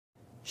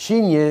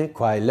新年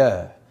快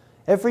乐!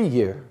 Every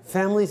year,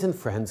 families and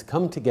friends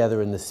come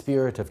together in the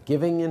spirit of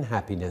giving and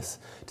happiness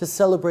to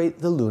celebrate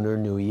the Lunar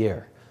New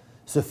Year.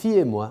 Sophie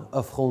et moi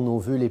offrons nos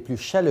vœux les plus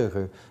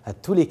chaleureux à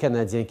tous les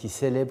Canadiens qui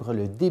célèbrent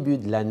le début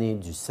de l'année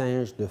du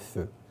singe de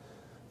feu.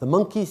 The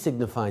monkey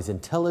signifies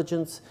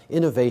intelligence,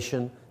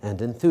 innovation,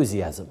 and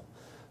enthusiasm.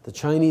 The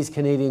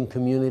Chinese-Canadian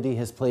community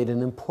has played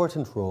an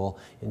important role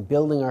in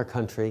building our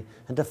country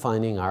and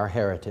defining our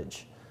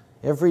heritage.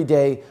 Every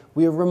day,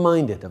 we are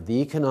reminded of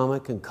the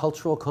economic and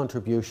cultural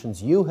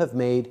contributions you have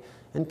made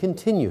and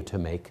continue to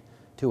make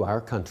to our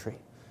country.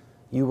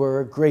 You are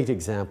a great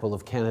example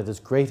of Canada's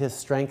greatest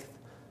strength,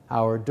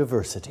 our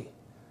diversity.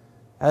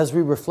 As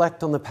we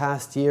reflect on the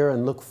past year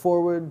and look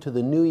forward to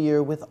the new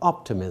year with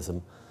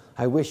optimism,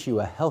 I wish you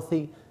a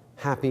healthy,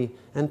 happy,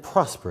 and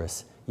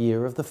prosperous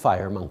Year of the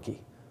Fire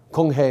Monkey.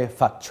 Kong Hei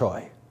Fat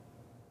Choi.